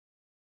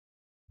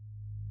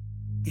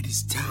It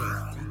is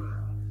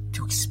time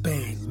to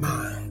expand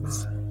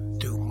minds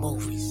through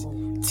movies,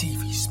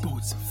 TV,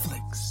 sports, and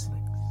flicks.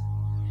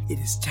 It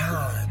is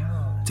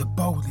time to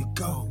boldly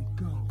go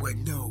where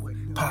no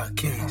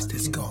podcast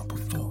has gone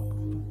before.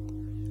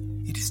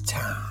 It is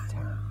time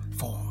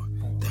for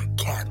the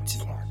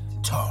Captain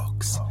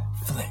Talks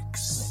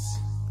Flicks.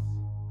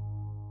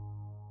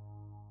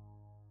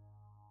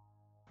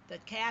 The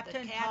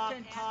Captain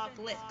Talk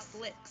Flicks.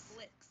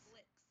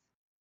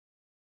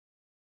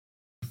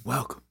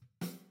 Welcome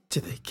to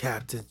the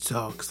Captain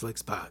Talks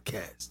Flicks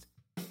podcast.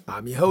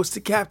 I'm your host,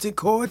 the Captain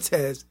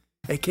Cortez,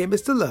 aka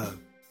Mr. Love,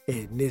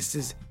 and this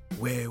is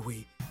where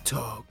we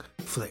talk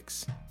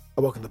flicks.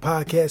 I welcome the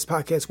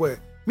podcast where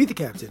me, the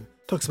Captain,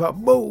 talks about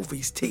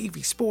movies,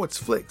 TV, sports,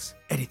 flicks,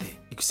 anything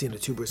you can see on the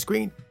tuber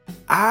screen.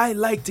 I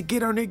like to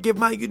get on there and give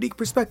my unique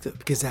perspective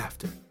because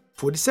after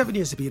 47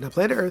 years of being on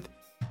planet Earth,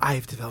 I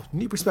have developed a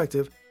new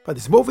perspective about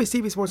these movies,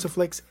 TV, sports, and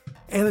flicks,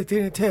 and I'd like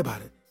to tell you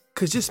about it.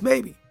 Because just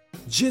maybe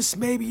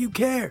you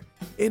care.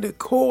 And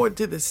according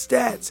to the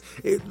stats,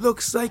 it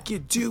looks like you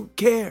do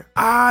care.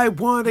 I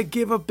want to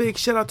give a big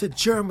shout out to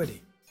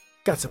Germany.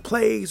 Got some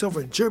plays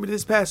over in Germany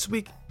this past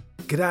week.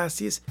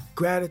 Gracias,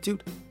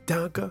 gratitude,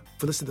 danke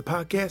for listening to the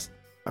podcast.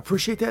 I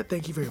appreciate that.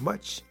 Thank you very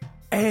much.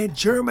 And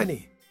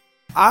Germany,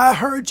 I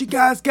heard you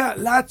guys got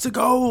lots of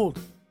gold.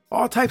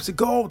 All types of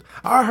gold.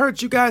 I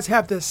heard you guys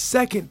have the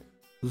second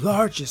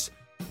largest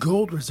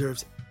gold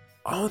reserves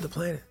on the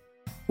planet.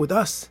 With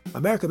us,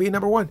 America being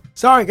number one.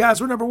 Sorry guys,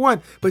 we're number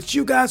one, but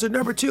you guys are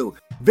number two.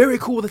 Very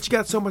cool that you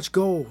got so much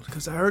gold,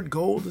 because I heard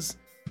gold is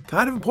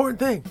kind of an important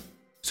thing.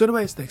 So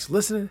anyways, thanks for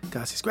listening.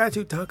 Gracias,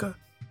 gratitude, tanka.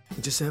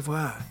 And just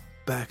FYI,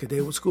 back in the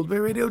day with school to be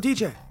a radio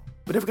DJ,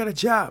 but never got a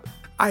job.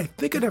 I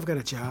think I never got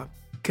a job,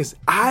 because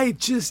I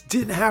just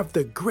didn't have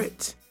the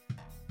grit.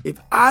 If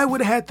I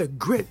would have had the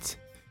grit,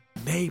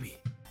 maybe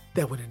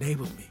that would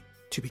enable me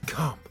to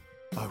become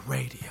a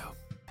radio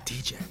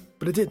DJ.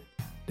 But it didn't.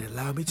 It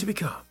allowed me to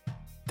become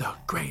the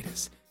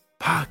greatest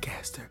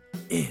podcaster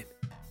in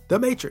the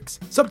Matrix.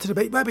 Some to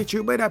debate might be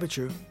true, might not be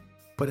true,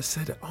 but it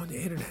said it on the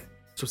internet,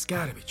 so it's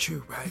gotta be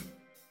true, right?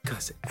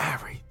 Because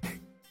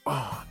everything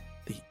on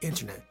the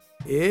internet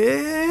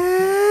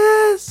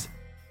is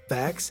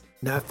facts,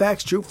 not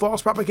facts, true,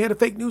 false, propaganda,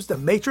 fake news, the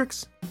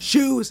Matrix,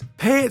 shoes,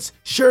 pants,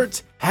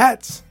 shirts,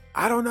 hats.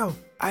 I don't know.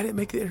 I didn't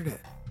make the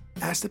internet.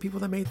 Ask the people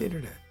that made the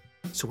internet.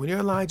 So when you're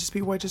online, just be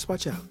aware, just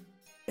watch out.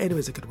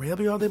 Anyways, I could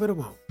ramble you all day, but I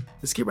won't.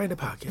 Let's get right into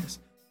the podcast.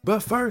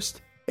 But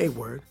first, a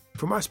word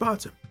from our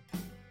sponsor.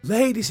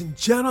 Ladies and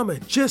gentlemen,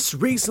 just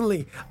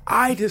recently,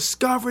 I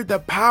discovered the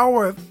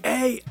power of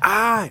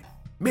AI.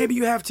 Maybe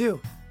you have too.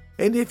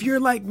 And if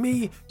you're like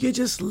me, you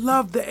just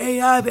love the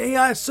AI. The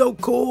AI is so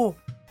cool.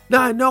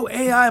 Now, I know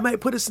AI might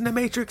put us in the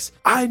Matrix.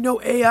 I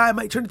know AI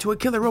might turn into a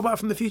killer robot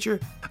from the future.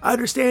 I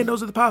understand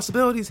those are the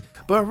possibilities.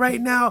 But right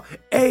now,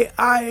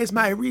 AI is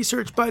my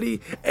research buddy.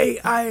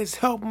 AI is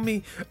helping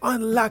me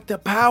unlock the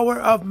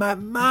power of my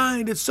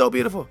mind. It's so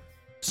beautiful.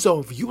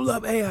 So if you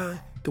love AI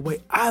the way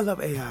I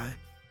love AI,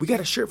 we got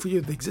a shirt for you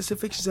at the Existing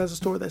Fictions as a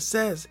store that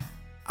says,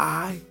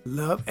 I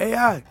love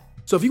AI.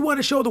 So if you want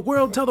to show the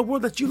world, tell the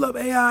world that you love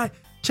AI,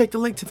 check the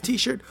link to the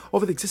t-shirt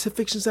over the Existing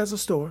Fictions as a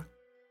store.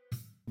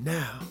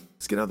 Now,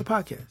 let's get on the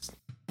podcast.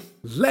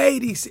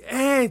 Ladies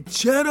and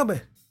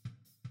gentlemen,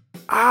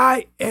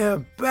 I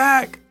am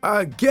back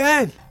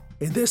again.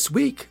 And this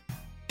week,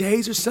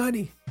 days are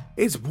sunny.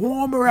 It's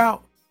warmer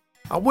out.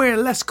 I'm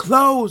wearing less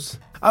clothes.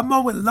 I'm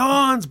mowing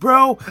lawns,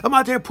 bro. I'm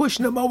out there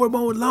pushing them over,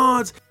 mowing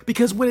lawns.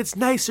 Because when it's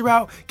nicer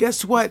out,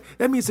 guess what?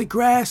 That means the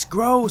grass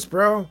grows,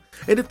 bro.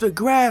 And if the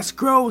grass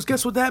grows,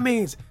 guess what that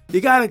means?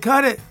 You gotta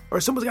cut it, or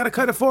someone's gotta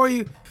cut it for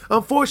you.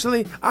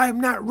 Unfortunately, I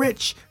am not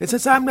rich. And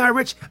since I'm not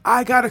rich,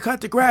 I gotta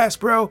cut the grass,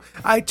 bro.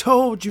 I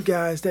told you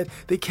guys that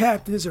the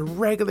captain is a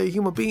regular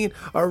human being,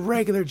 a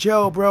regular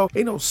Joe, bro.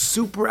 Ain't no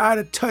super out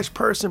of touch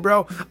person,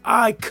 bro.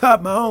 I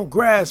cut my own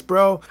grass,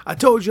 bro. I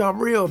told you I'm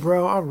real,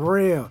 bro. I'm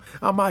real.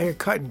 I'm out here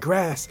cutting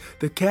grass.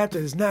 The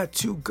captain is not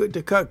too good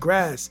to cut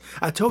grass.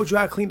 I told you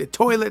I clean the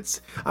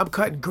toilets. I'm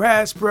cutting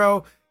grass,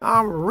 bro.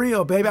 I'm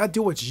real, baby. I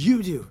do what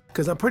you do.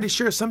 Because I'm pretty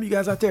sure some of you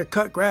guys out there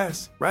cut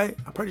grass, right?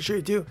 I'm pretty sure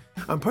you do.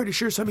 I'm pretty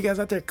sure some of you guys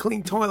out there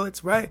clean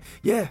toilets, right?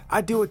 Yeah,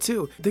 I do it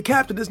too. The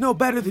captain is no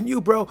better than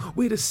you, bro.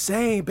 We the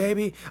same,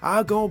 baby.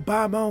 I'll go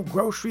buy my own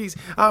groceries.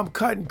 I'm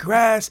cutting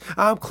grass.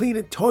 I'm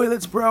cleaning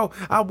toilets, bro.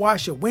 I'm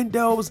washing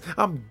windows.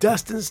 I'm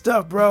dusting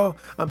stuff, bro.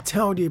 I'm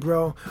telling you,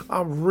 bro.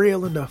 I'm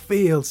real in the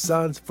field,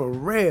 sons. For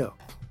real.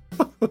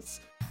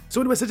 So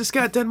anyways, I just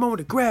got done mowing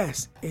the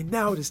grass. And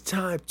now it is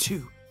time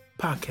to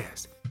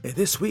podcast. And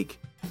this week,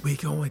 we're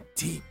going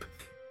deep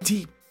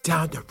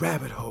down the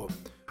rabbit hole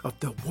of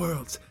the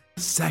world's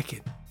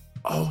second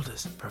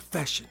oldest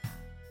profession.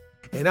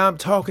 And I'm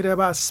talking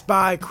about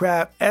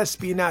spycraft,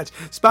 espionage,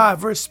 spy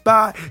versus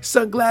spy,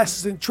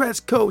 sunglasses and dress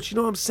coats, you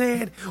know what I'm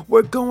saying?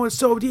 We're going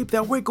so deep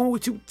that we're going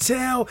to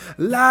tell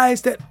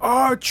lies that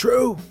are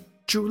true.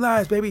 True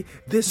lies, baby.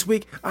 This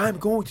week, I'm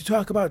going to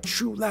talk about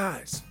true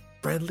lies,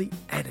 friendly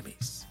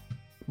enemies.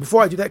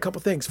 Before I do that, a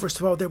couple things. First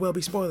of all, there will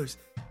be spoilers.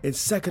 And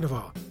second of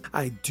all,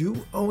 I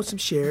do own some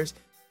shares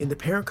in the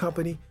parent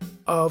company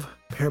of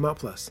Paramount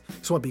Plus.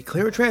 So I want to be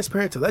clear and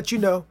transparent to let you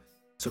know.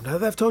 So now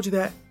that I've told you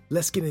that,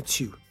 let's get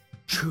into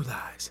True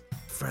Lies,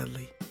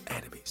 Friendly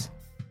Enemies.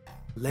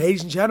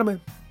 Ladies and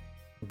gentlemen,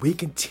 we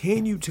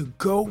continue to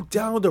go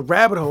down the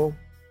rabbit hole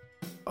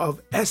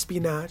of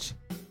espionage,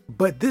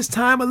 but this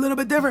time a little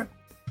bit different.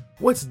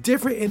 What's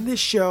different in this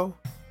show,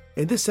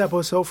 in this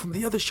episode from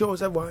the other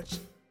shows I've watched,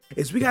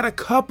 is we got a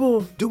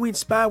couple doing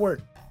spy work.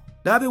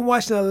 Now, I've been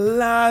watching a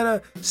lot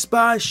of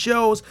spy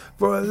shows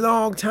for a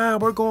long time.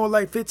 We're going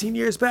like 15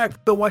 years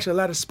back. Been watching a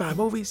lot of spy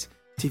movies,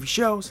 TV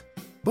shows,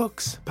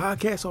 books,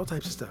 podcasts, all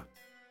types of stuff.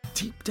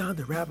 Deep down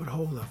the rabbit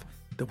hole of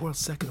the world's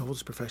second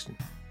oldest profession.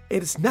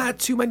 And it's not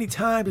too many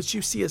times that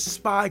you see a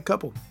spy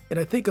couple. And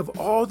I think of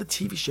all the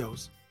TV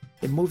shows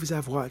and movies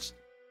I've watched,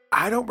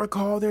 I don't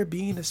recall there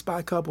being a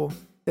spy couple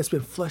that's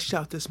been fleshed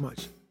out this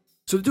much.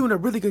 So they're doing a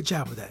really good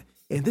job with that.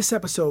 In this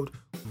episode,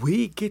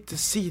 we get to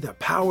see the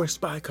power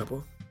spy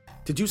couple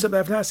to do something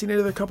I've not seen any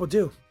other couple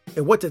do.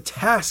 And what the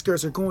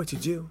taskers are going to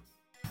do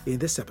in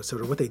this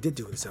episode, or what they did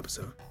do in this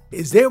episode,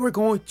 is they were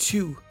going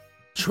to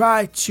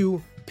try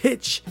to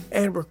pitch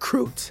and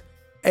recruit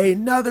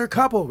another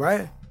couple,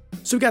 right?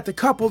 So we got the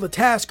couple, the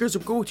taskers are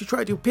going to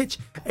try to pitch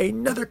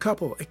another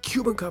couple, a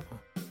Cuban couple.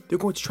 They're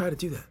going to try to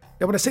do that.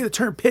 Now, when I say the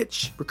term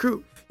pitch,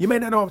 recruit, you may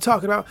not know what I'm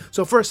talking about.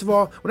 So first of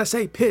all, when I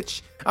say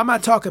pitch, I'm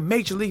not talking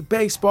Major League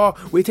Baseball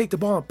where you take the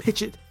ball and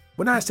pitch it.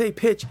 When I say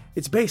pitch,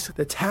 it's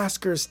basically the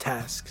tasker's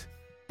task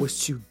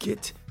was to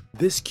get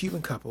this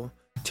Cuban couple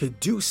to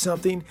do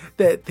something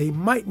that they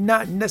might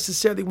not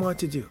necessarily want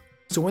to do.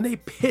 So when they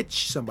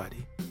pitch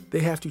somebody, they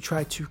have to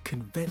try to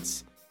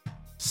convince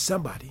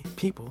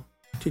people,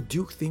 to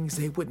do things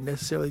they wouldn't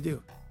necessarily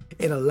do.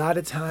 And a lot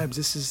of times,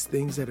 this is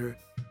things that are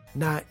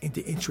not in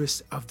the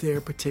interest of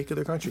their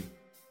particular country.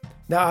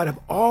 Now, out of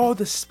all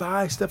the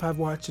spy stuff I've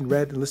watched and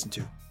read and listened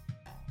to,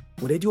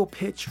 when they do a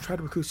pitch or try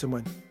to recruit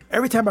someone,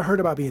 every time I heard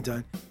about being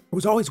done, it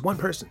was always one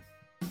person.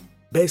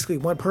 Basically,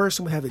 one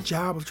person would have a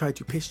job of trying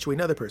to pitch to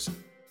another person.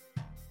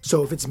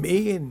 So if it's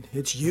me and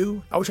it's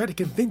you, I would try to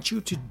convince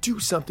you to do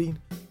something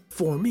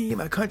for me,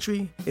 my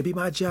country. It'd be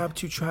my job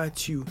to try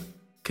to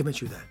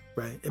convince you of that,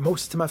 right? And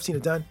most of the time I've seen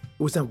it done,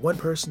 it was done one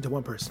person to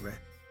one person,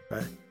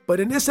 right? But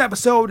in this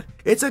episode,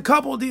 it's a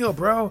couple deal,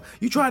 bro.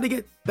 You try to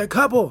get the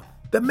couple,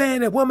 the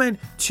man and woman,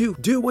 to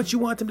do what you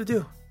want them to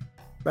do,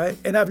 right?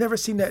 And I've never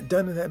seen that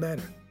done in that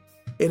manner.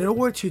 And in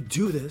order to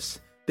do this,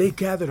 they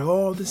gathered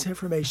all this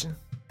information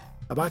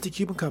about the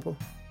Cuban couple,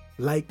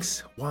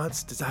 likes,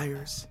 wants,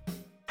 desires,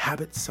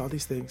 habits, all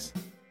these things,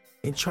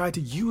 and tried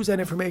to use that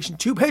information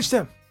to pitch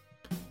them.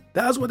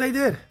 That was what they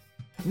did.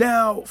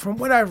 Now, from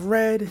what I've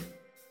read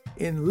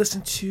and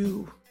listened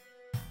to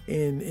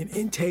in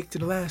intake to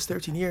the last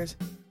 13 years,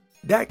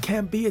 that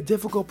can be a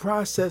difficult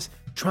process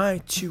trying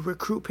to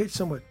recruit, pitch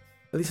someone.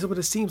 At least that's what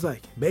it seems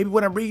like. Maybe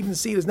what I'm reading and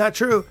seeing is not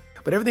true,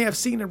 but everything I've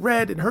seen and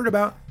read and heard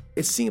about,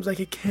 it seems like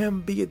it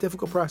can be a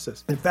difficult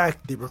process. In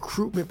fact, the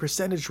recruitment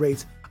percentage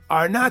rates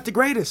are not the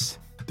greatest.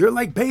 They're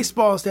like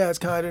baseball stats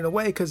kind of in a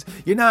way, because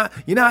you're not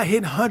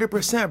hitting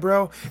 100%,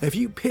 bro. If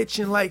you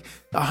pitching like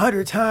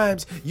 100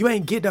 times, you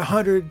ain't getting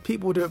 100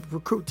 people to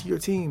recruit to your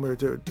team or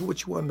to do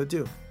what you want them to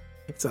do.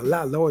 It's a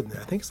lot lower than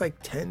that. I think it's like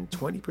 10,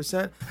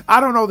 20%. I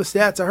don't know the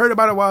stats. I heard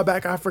about it a while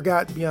back. I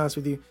forgot, to be honest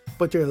with you.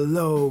 But they're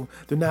low.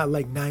 They're not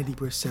like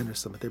 90% or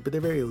something, but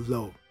they're very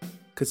low,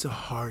 because it's a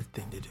hard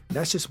thing to do. And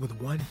that's just with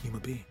one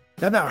human being.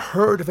 Now, I've not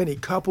heard of any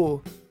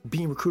couple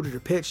being recruited or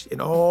pitched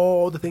in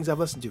all the things I've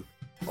listened to,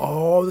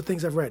 all the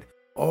things I've read,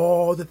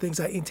 all the things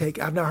I intake.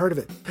 I've not heard of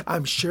it.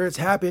 I'm sure it's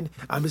happened.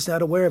 I'm just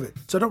not aware of it.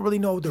 So I don't really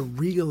know the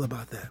real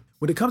about that.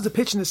 When it comes to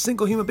pitching a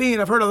single human being,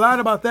 I've heard a lot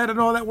about that and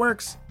all that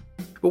works.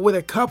 But with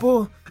a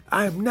couple,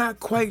 I'm not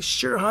quite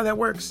sure how that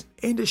works.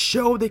 In the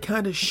show, they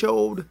kind of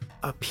showed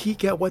a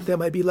peek at what that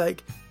might be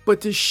like.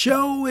 But the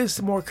show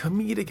is more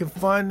comedic and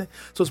fun,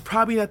 so it's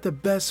probably not the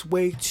best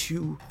way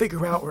to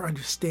figure out or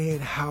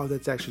understand how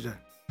that's actually done.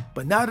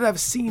 But now that I've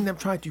seen them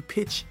trying to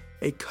pitch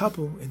a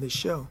couple in the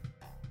show,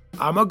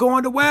 I'm going to go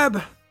on the web.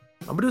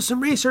 I'm going to do some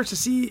research to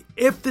see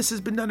if this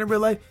has been done in real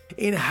life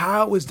and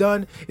how it was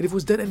done, and if it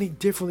was done any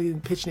differently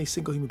than pitching a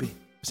single human being,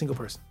 a single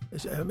person.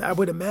 I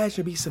would imagine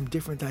there'd be some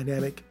different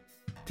dynamic,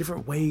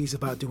 different ways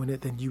about doing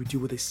it than you would do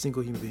with a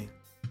single human being,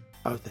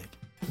 I would think.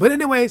 But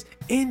anyways,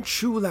 in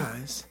True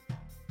Lies,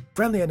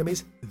 Friendly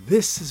Enemies,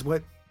 this is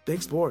what they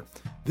explored.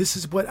 This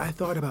is what I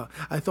thought about.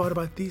 I thought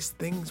about these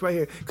things right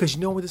here. Because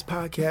with this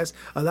podcast,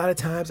 a lot of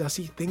times I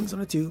see things on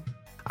the tube,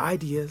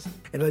 ideas,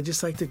 and I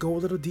just like to go a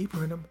little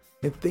deeper in them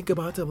and think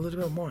about them a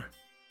little bit more.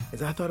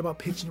 As I thought about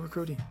pitching and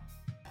recruiting,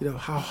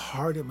 how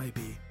hard it might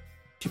be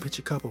to pitch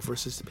a couple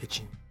versus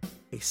pitching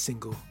a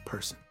single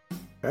person.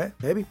 Right?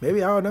 Maybe,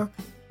 I don't know.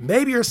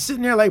 Maybe you're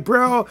sitting there like,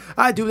 bro,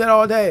 I do that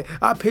all day.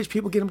 I pitch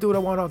people, get them to do what I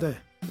want all day.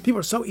 People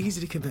are so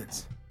easy to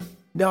convince.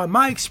 Now, in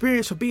my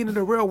experience of being in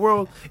the real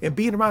world and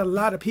being around a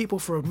lot of people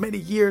for many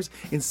years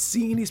and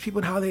seeing these people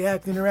and how they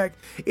act and interact,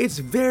 it's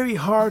very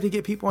hard to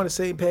get people on the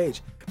same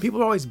page.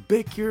 People are always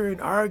bickering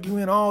and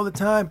arguing all the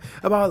time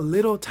about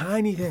little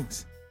tiny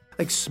things.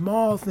 like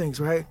small things,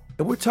 right?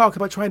 And we're talking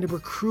about trying to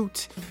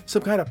recruit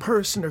some kind of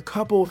person or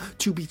couple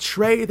to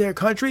betray their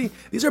country.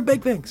 These are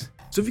big things.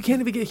 So if you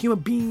can't even get human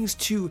beings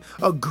to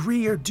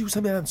agree or do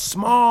something on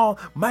small,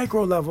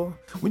 micro level,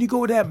 when you go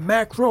with that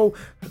macro,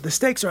 the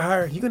stakes are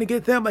higher. You're going to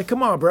get them like,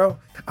 come on, bro.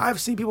 I've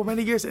seen people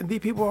many years, and these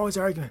people are always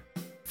arguing,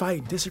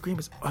 fighting,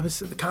 disagreements,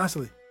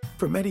 constantly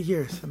for many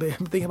years. I'm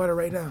thinking about it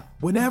right now.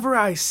 Whenever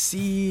I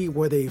see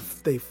where they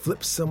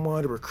flip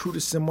someone or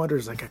recruited someone,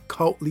 there's like a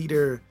cult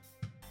leader,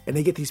 and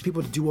they get these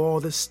people to do all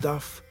this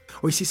stuff,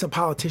 or you see some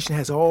politician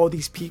has all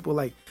these people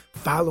like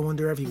following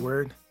their every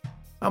word,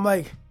 I'm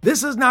like,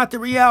 this is not the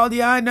reality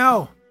I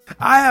know.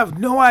 I have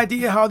no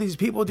idea how these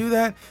people do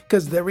that,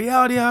 because the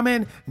reality I'm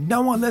in,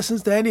 no one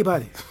listens to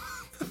anybody.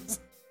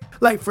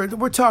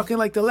 We're talking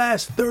like the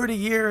last 30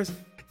 years,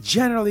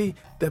 generally,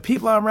 the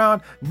people I'm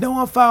around, no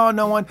one follow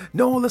no one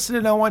listen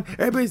to no one,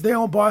 everybody's their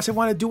own boss, they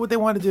want to do what they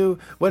want to do.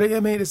 But I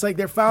mean, it's like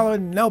they're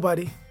following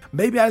nobody.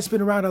 Maybe I just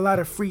been around a lot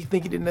of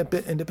free-thinking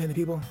independent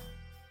people.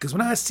 Because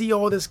when I see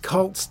all this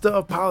cult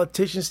stuff,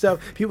 politician stuff,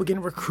 people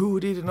getting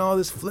recruited and all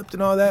this flipped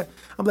and all that,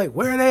 I'm like,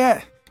 where are they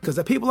at? Because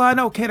the people I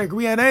know can't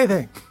agree on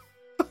anything.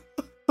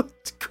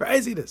 It's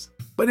craziness.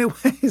 But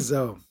anyways,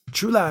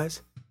 True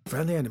Lies,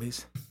 Friendly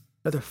Enemies,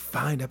 another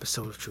fine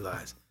episode of True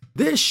Lies.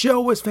 This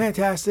show was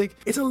fantastic.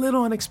 It's a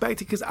little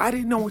unexpected because I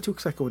didn't know what to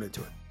expect going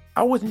into it.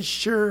 I wasn't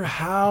sure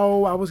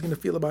how I was going to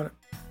feel about it.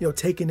 You know,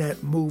 taking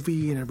that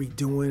movie and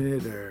redoing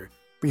it or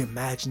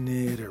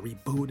reimagining it or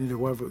rebooting it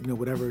or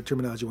whatever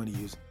terminology you want to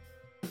use.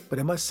 But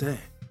I must say,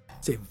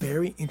 it's a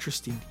very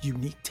interesting,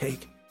 unique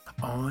take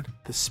on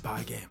the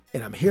spy game.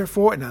 And I'm here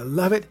for it and I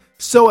love it.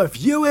 So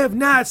if you have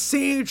not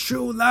seen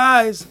True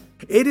Lies,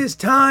 it is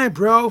time,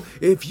 bro.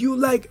 If you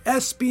like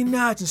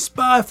espionage and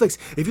spy flicks,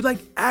 if you like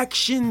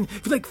action,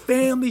 if you like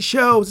family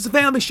shows, it's a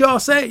family show, I'll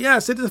say it.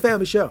 Yes, it is a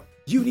family show.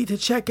 You need to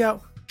check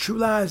out True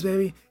Lies,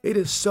 baby. It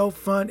is so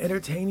fun,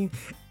 entertaining,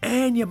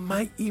 and you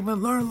might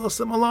even learn a little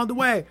something along the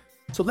way.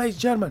 So ladies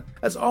and gentlemen,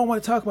 that's all I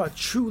want to talk about.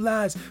 True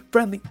Lies,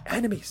 Friendly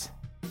Enemies.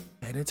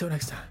 And until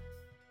next time,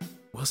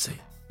 we'll see.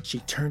 She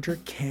turned her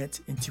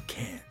can'ts into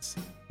cans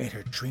and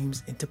her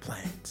dreams into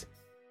plans.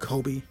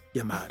 Kobe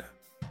Yamada.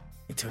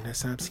 Until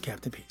next time, it's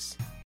Captain Peace.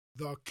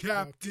 The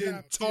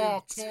Captain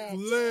Talks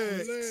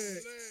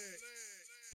Flicks.